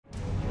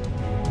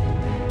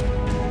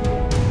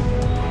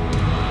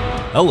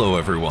Hello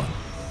everyone,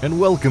 and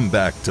welcome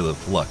back to the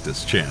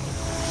Fluctus Channel.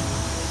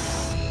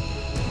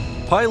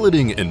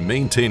 Piloting and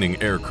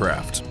maintaining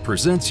aircraft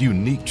presents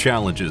unique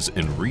challenges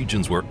in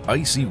regions where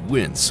icy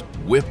winds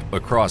whip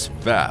across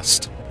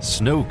vast,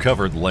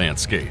 snow-covered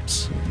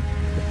landscapes.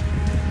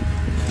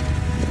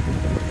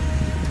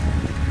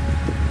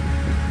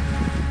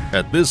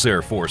 At this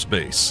Air Force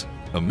base,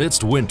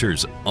 amidst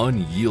winter's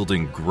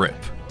unyielding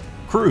grip,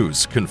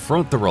 crews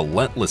confront the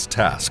relentless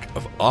task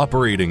of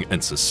operating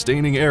and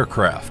sustaining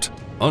aircraft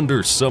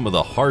under some of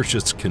the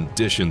harshest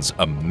conditions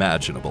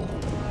imaginable.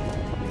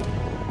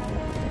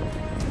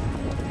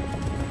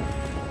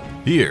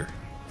 Here,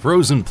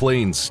 frozen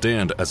plains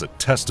stand as a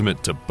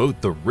testament to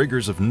both the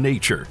rigors of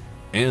nature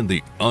and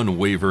the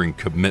unwavering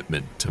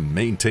commitment to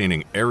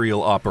maintaining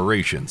aerial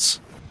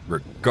operations,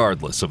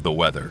 regardless of the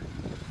weather.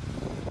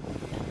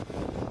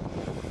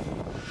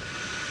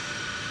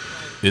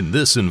 In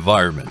this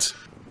environment,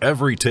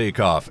 every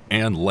takeoff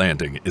and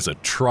landing is a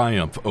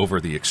triumph over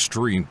the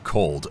extreme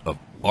cold of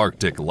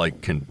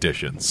Arctic-like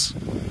conditions.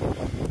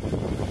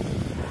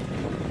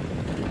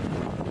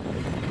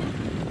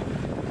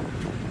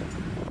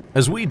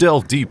 As we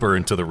delve deeper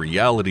into the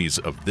realities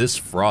of this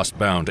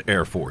frost-bound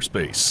Air Force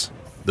base,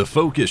 the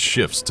focus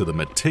shifts to the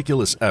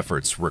meticulous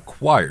efforts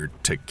required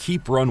to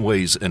keep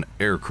runways and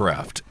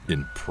aircraft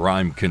in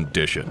prime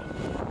condition.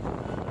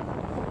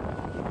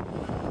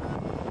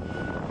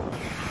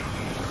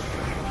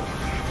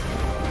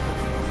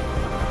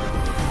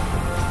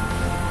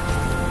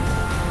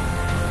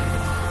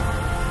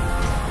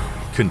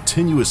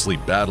 Continuously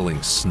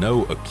battling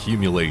snow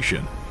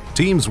accumulation,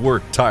 teams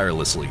work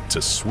tirelessly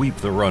to sweep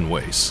the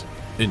runways,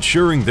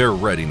 ensuring their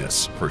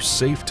readiness for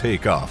safe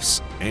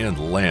takeoffs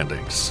and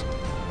landings.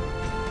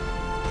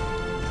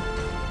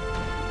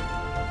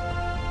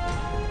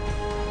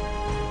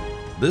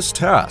 This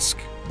task,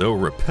 though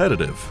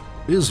repetitive,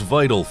 is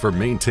vital for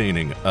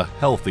maintaining a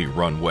healthy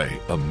runway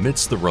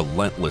amidst the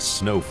relentless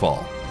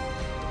snowfall.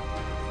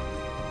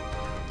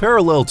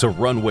 Parallel to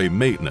runway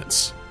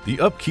maintenance, the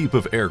upkeep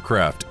of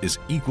aircraft is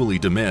equally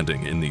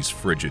demanding in these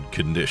frigid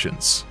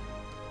conditions.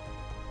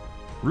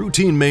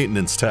 Routine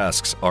maintenance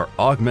tasks are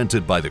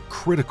augmented by the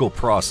critical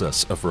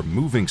process of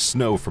removing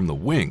snow from the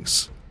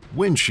wings,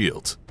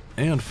 windshield,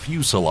 and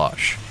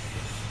fuselage.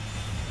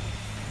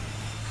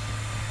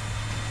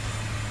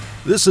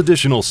 This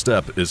additional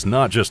step is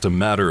not just a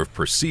matter of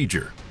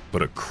procedure,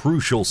 but a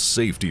crucial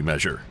safety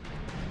measure.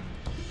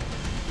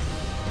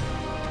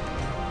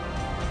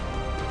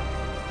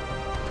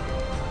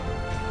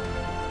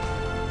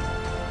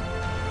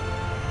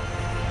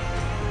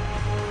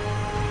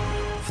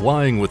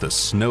 Flying with a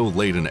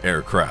snow-laden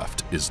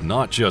aircraft is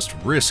not just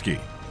risky,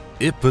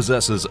 it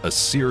possesses a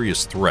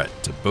serious threat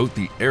to both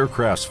the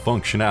aircraft's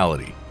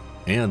functionality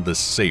and the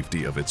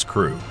safety of its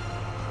crew.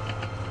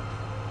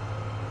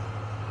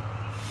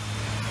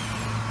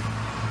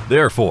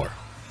 Therefore,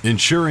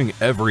 ensuring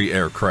every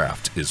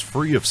aircraft is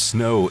free of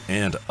snow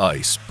and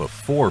ice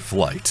before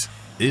flight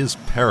is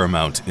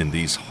paramount in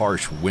these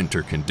harsh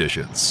winter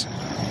conditions.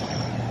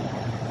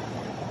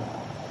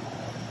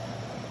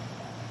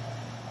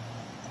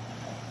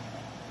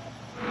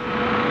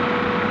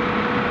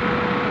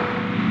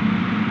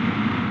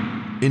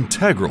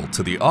 Integral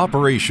to the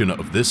operation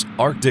of this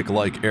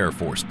Arctic-like Air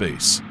Force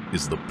base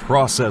is the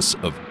process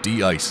of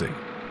de-icing,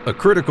 a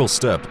critical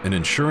step in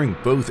ensuring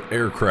both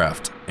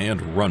aircraft and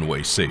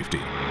runway safety.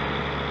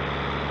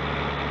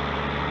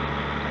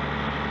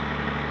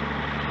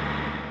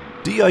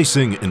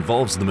 De-icing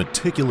involves the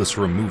meticulous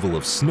removal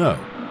of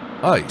snow,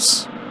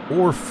 ice,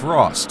 or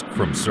frost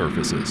from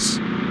surfaces.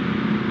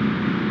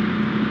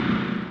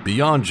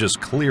 Beyond just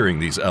clearing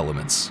these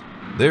elements,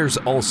 there's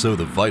also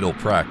the vital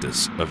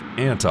practice of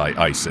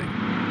anti-icing.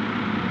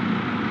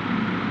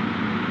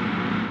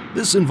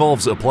 This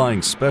involves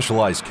applying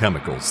specialized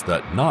chemicals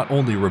that not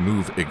only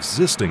remove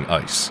existing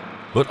ice,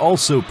 but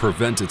also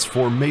prevent its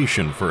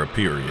formation for a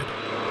period,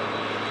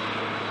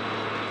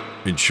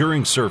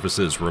 ensuring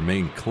surfaces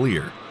remain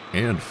clear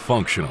and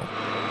functional.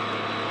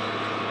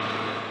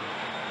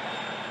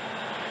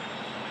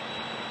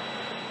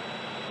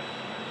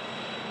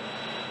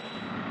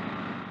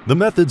 The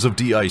methods of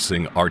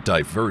de-icing are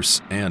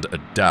diverse and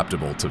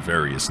adaptable to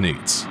various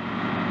needs.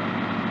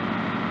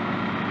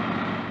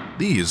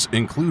 These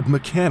include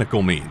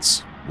mechanical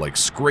means, like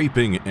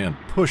scraping and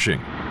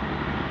pushing,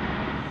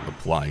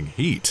 applying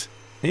heat,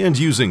 and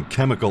using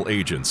chemical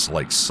agents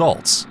like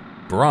salts,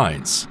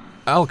 brines,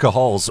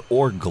 alcohols,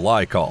 or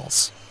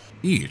glycols,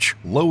 each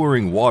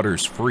lowering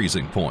water's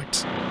freezing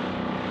point.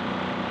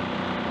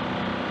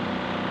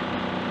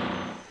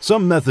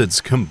 Some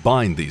methods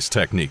combine these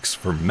techniques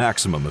for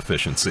maximum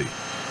efficiency.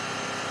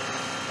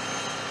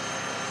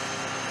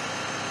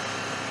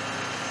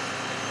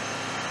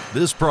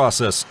 This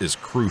process is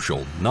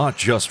crucial not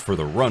just for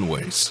the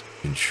runways,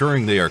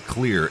 ensuring they are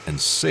clear and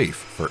safe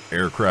for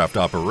aircraft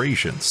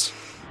operations,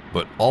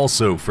 but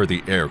also for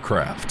the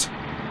aircraft.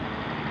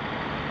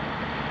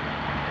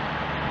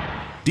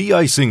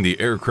 De-icing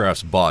the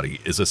aircraft's body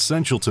is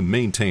essential to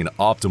maintain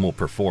optimal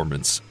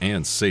performance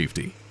and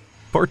safety.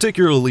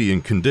 particularly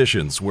in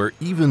conditions where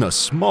even a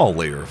small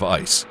layer of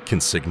ice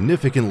can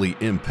significantly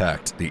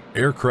impact the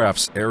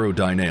aircraft's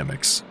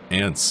aerodynamics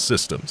and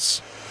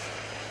systems.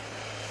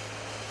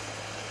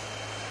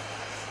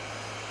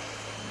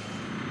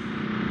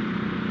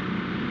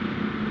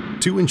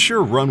 To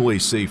ensure runway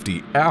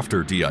safety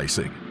after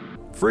de-icing,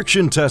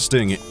 friction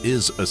testing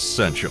is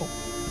essential.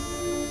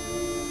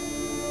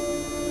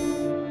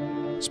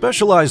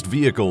 Specialized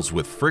vehicles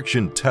with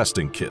friction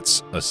testing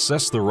kits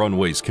assess the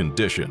runway's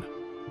condition,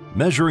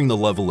 measuring the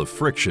level of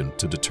friction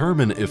to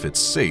determine if it's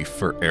safe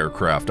for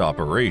aircraft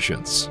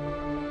operations.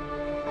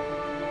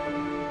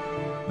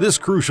 This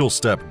crucial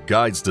step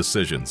guides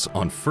decisions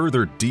on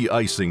further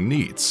de-icing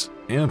needs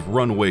and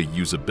runway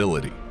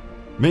usability,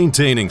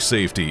 maintaining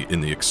safety in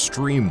the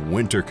extreme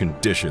winter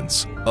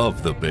conditions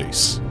of the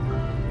base.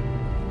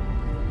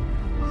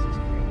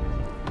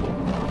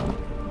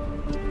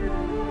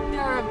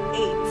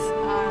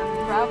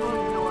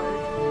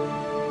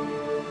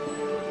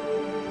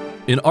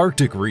 In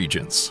Arctic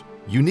regions,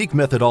 unique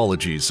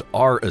methodologies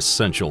are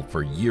essential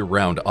for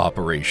year-round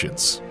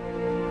operations.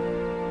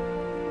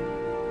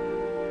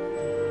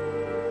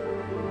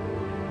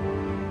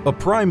 A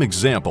prime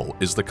example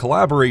is the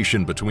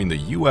collaboration between the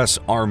U.S.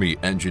 Army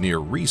Engineer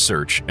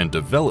Research and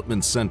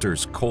Development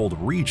Center's Cold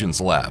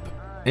Regions Lab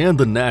and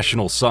the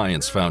National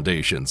Science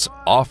Foundation's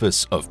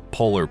Office of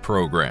Polar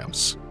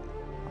Programs.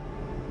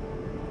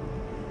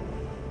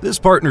 This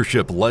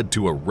partnership led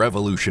to a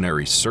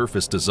revolutionary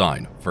surface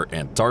design for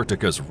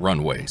Antarctica's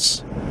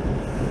runways.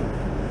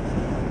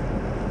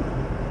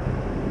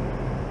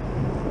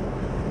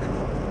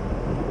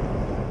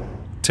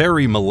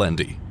 Terry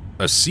Melendi,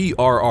 a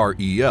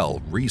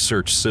CRREL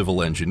research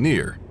civil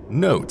engineer,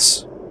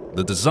 notes,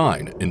 the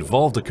design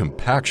involved a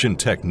compaction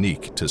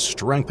technique to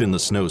strengthen the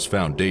snow's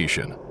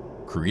foundation,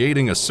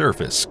 creating a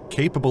surface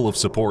capable of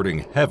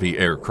supporting heavy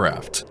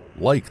aircraft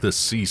like the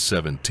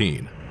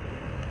C-17.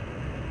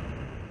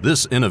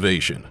 This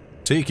innovation,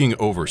 taking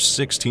over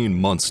 16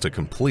 months to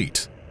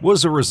complete,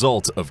 was a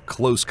result of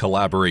close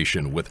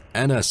collaboration with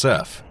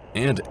NSF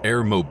and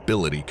Air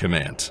Mobility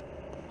Command,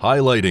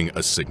 highlighting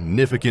a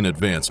significant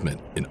advancement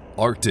in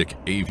Arctic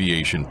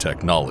aviation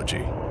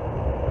technology.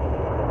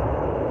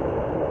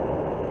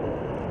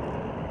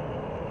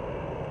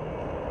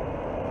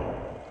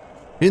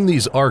 In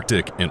these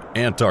Arctic and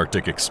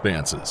Antarctic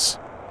expanses,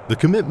 the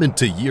commitment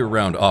to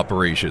year-round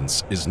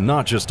operations is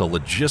not just a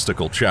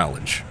logistical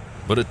challenge,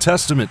 but a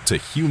testament to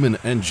human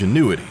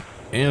ingenuity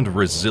and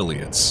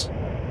resilience.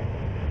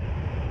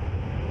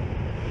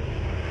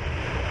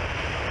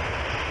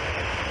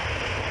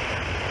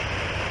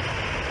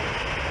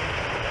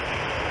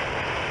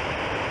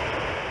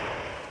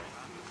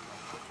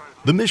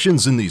 The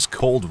missions in these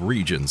cold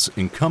regions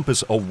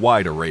encompass a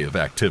wide array of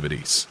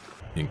activities,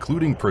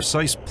 including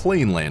precise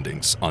plane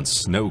landings on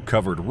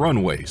snow-covered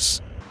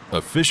runways,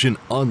 efficient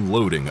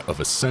unloading of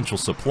essential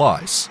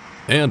supplies,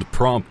 and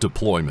prompt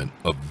deployment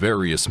of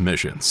various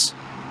missions.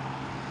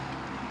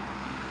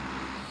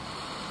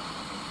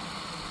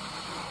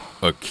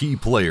 A key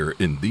player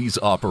in these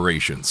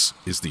operations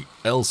is the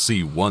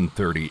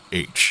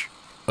LC-130H,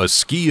 a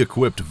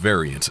ski-equipped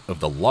variant of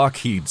the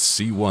Lockheed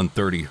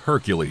C-130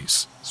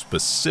 Hercules,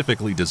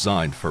 specifically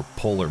designed for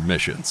polar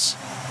missions.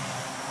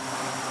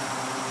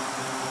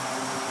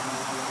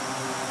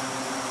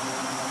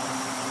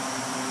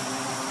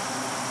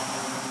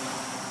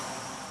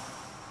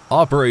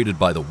 Operated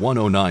by the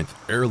 109th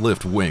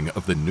Airlift Wing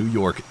of the New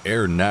York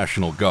Air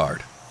National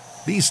Guard,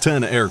 these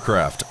 10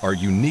 aircraft are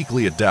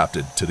uniquely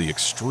adapted to the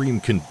extreme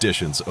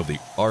conditions of the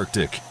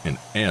Arctic and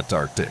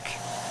Antarctic.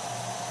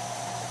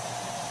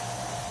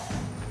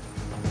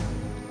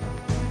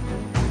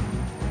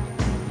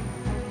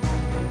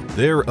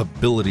 Their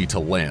ability to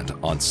land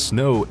on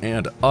snow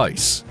and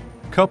ice,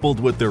 coupled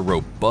with their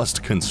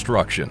robust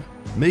construction,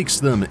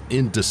 makes them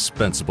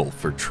indispensable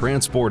for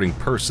transporting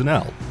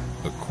personnel,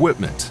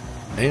 equipment,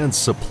 and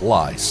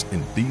supplies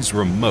in these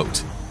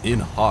remote,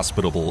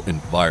 inhospitable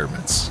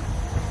environments.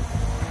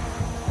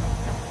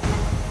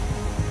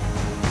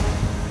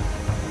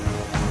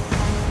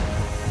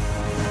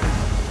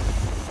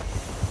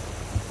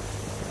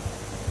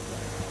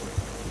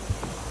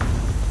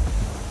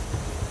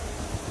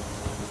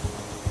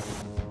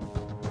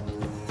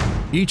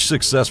 Each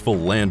successful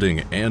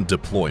landing and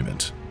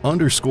deployment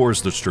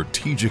underscores the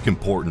strategic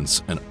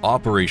importance and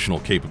operational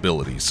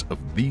capabilities of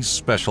these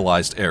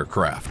specialized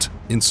aircraft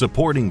in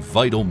supporting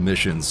vital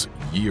missions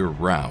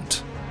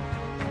year-round.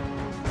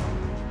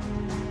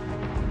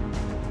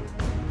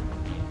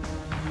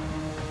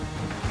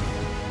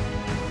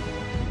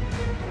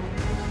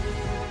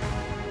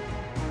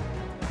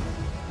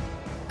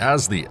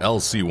 As the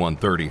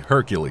LC-130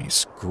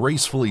 Hercules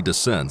gracefully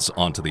descends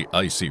onto the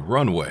icy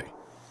runway,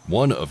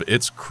 one of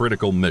its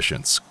critical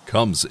missions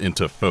comes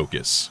into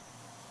focus: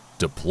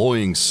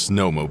 deploying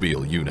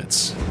snowmobile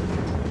units.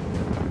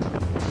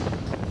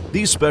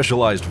 These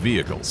specialized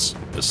vehicles,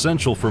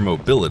 essential for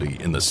mobility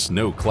in the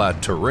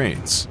snow-clad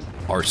terrains,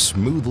 are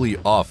smoothly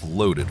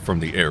offloaded from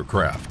the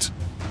aircraft.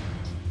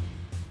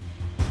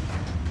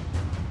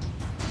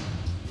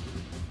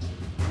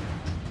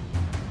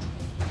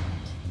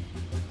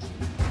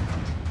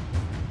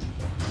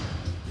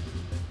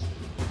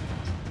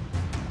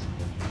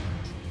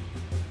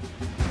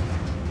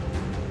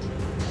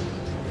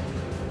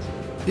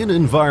 In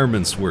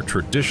environments where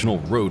traditional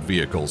road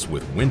vehicles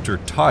with winter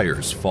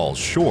tires fall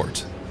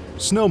short,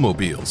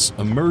 snowmobiles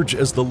emerge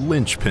as the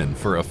linchpin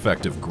for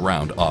effective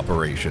ground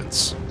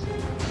operations.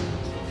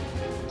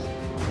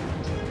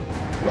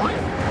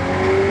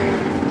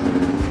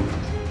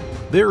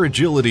 Their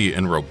agility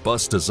and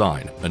robust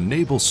design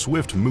enable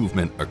swift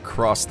movement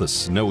across the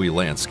snowy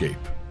landscape,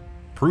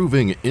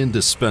 proving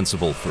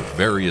indispensable for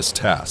various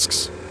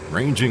tasks,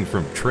 ranging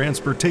from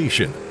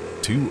transportation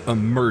to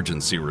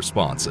emergency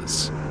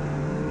responses.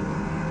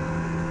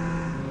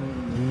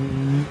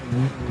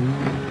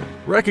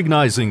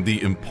 Recognizing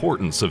the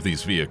importance of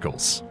these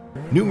vehicles,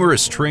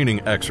 numerous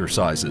training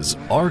exercises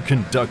are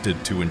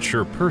conducted to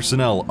ensure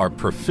personnel are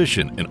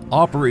proficient in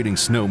operating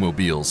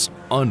snowmobiles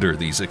under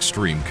these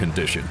extreme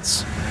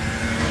conditions.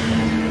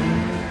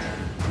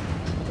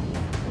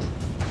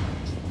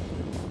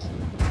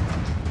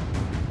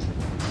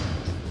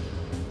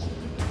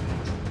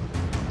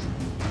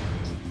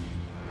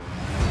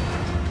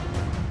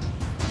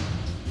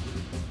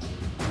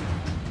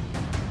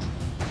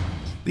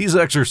 These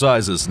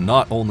exercises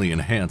not only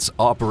enhance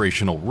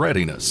operational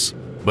readiness,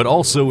 but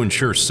also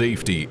ensure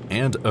safety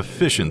and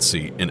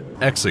efficiency in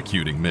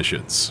executing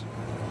missions.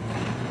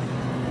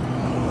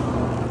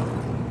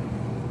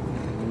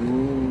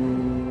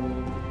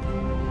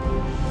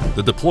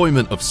 The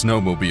deployment of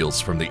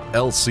snowmobiles from the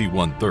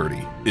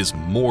LC-130 is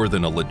more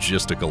than a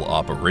logistical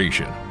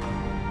operation.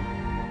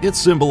 It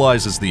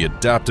symbolizes the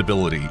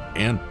adaptability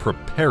and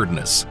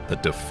preparedness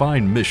that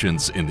define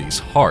missions in these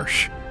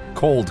harsh,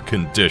 cold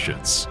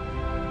conditions.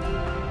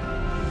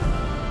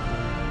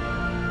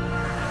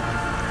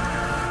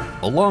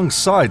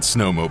 Alongside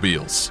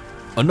snowmobiles,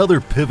 another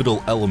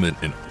pivotal element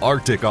in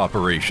Arctic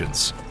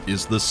operations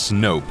is the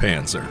snow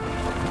panzer.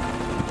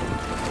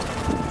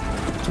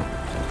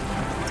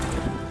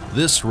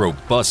 This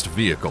robust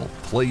vehicle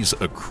plays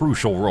a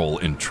crucial role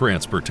in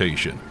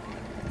transportation,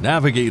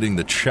 navigating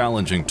the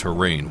challenging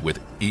terrain with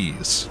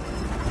ease.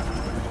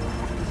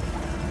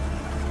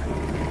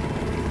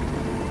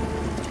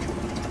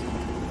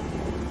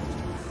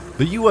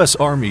 The U.S.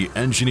 Army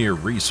Engineer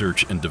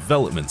Research and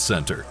Development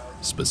Center,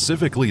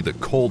 specifically the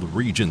Cold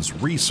Regions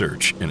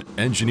Research and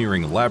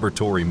Engineering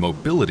Laboratory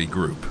Mobility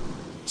Group,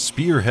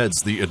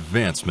 spearheads the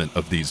advancement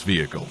of these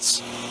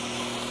vehicles.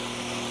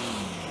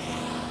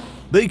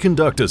 They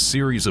conduct a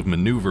series of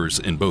maneuvers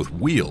in both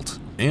wheeled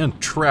and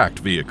tracked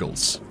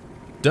vehicles,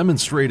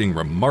 demonstrating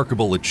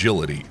remarkable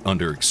agility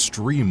under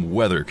extreme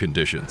weather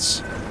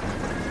conditions.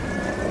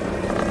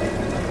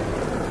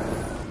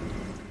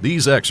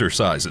 These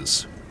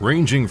exercises,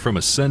 ranging from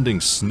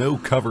ascending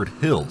snow-covered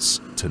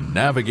hills to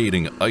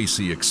navigating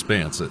icy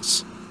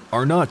expanses,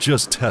 are not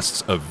just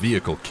tests of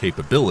vehicle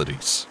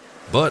capabilities,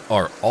 but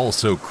are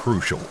also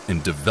crucial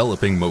in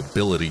developing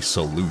mobility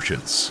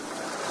solutions.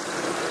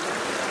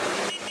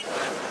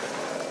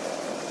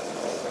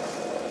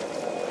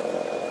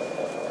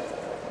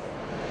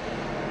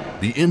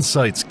 The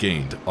insights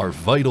gained are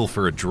vital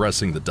for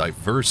addressing the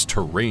diverse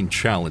terrain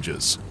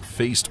challenges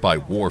faced by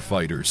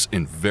warfighters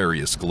in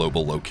various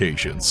global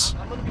locations.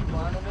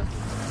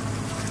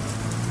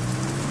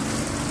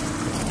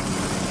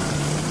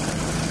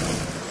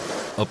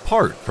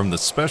 Apart from the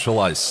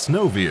specialized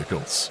snow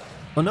vehicles,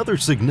 another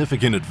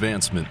significant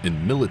advancement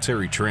in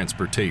military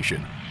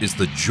transportation is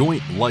the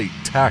Joint Light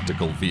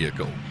Tactical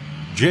Vehicle,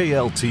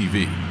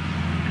 JLTV.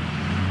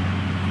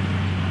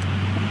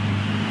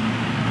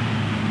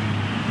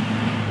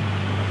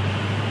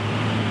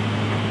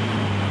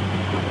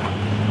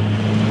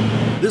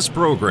 This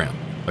program,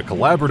 a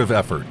collaborative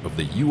effort of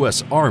the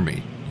U.S.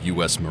 Army,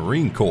 U.S.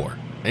 Marine Corps,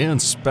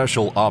 and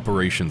Special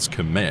Operations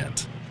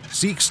Command,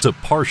 seeks to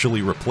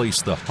partially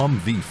replace the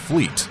Humvee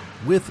fleet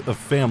with a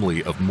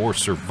family of more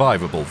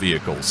survivable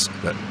vehicles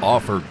that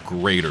offer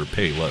greater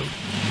payload.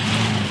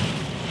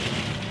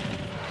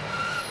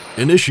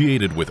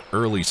 Initiated with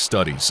early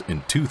studies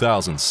in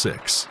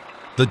 2006,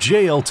 the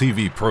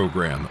JLTV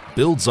program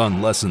builds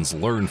on lessons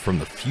learned from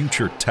the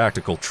Future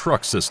Tactical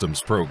Truck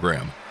Systems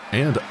program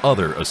and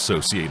other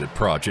associated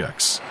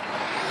projects.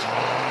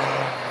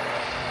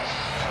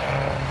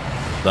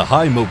 The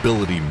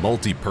high-mobility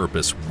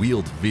multi-purpose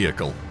wheeled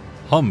vehicle,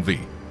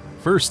 Humvee,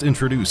 first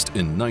introduced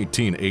in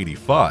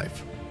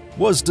 1985,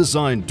 was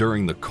designed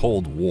during the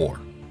Cold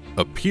War,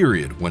 a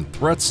period when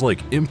threats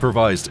like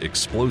improvised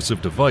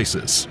explosive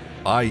devices,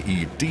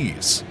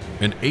 IEDs,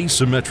 and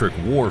asymmetric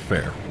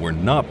warfare were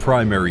not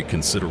primary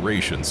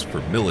considerations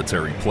for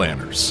military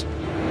planners.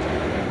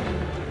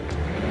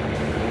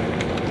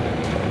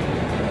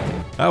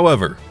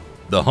 However,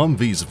 the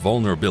Humvee's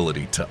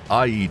vulnerability to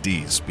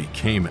IEDs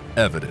became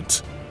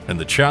evident, and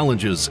the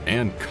challenges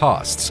and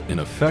costs in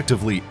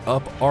effectively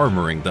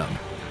up-armoring them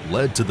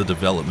led to the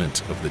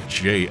development of the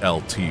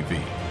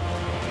JLTV.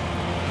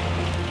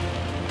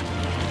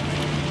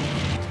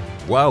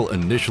 While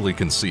initially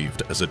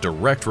conceived as a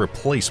direct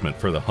replacement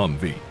for the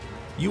Humvee,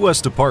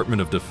 U.S.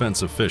 Department of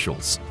Defense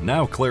officials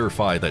now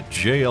clarify that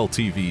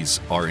JLTVs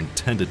are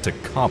intended to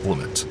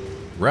complement,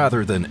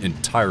 rather than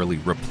entirely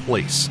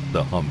replace,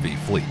 the Humvee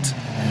fleet.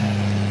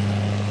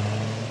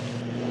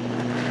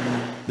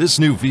 This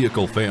new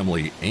vehicle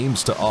family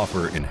aims to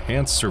offer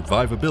enhanced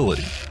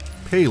survivability,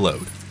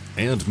 payload,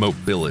 and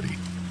mobility,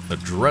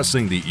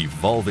 addressing the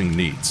evolving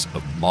needs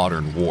of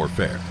modern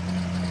warfare.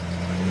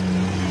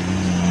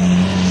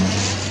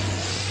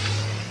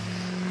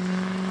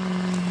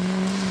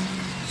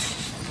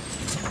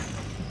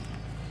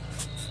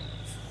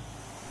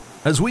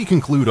 As we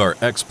conclude our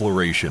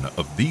exploration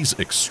of these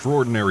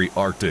extraordinary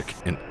Arctic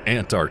and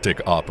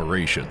Antarctic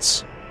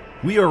operations,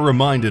 we are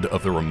reminded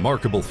of the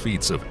remarkable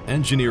feats of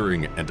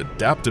engineering and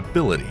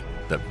adaptability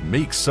that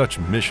make such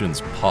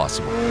missions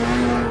possible.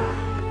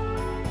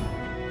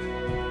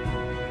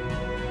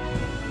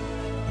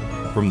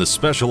 From the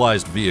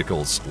specialized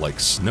vehicles like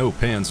snow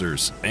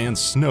panzers and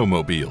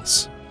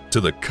snowmobiles, to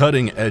the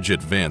cutting-edge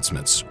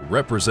advancements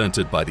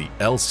represented by the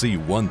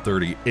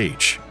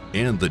LC-130H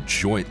and the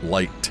Joint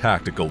Light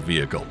Tactical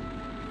Vehicle,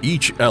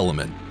 each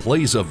element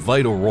plays a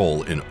vital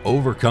role in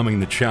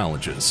overcoming the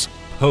challenges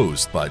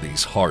posed by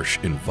these harsh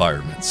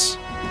environments.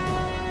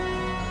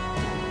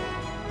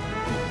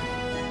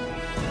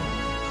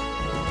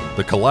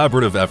 The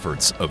collaborative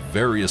efforts of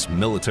various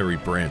military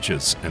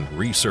branches and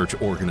research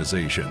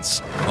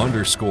organizations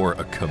underscore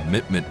a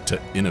commitment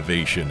to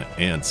innovation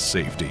and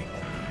safety,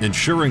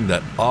 ensuring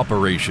that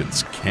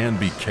operations can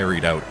be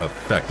carried out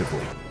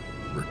effectively,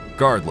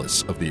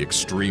 regardless of the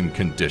extreme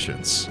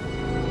conditions.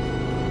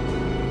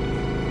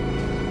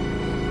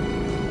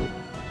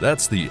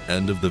 That's the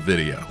end of the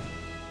video.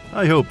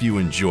 I hope you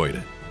enjoyed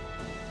it.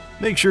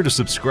 Make sure to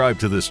subscribe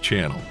to this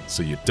channel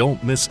so you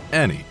don't miss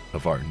any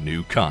of our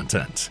new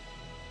content.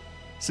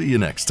 See you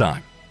next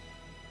time.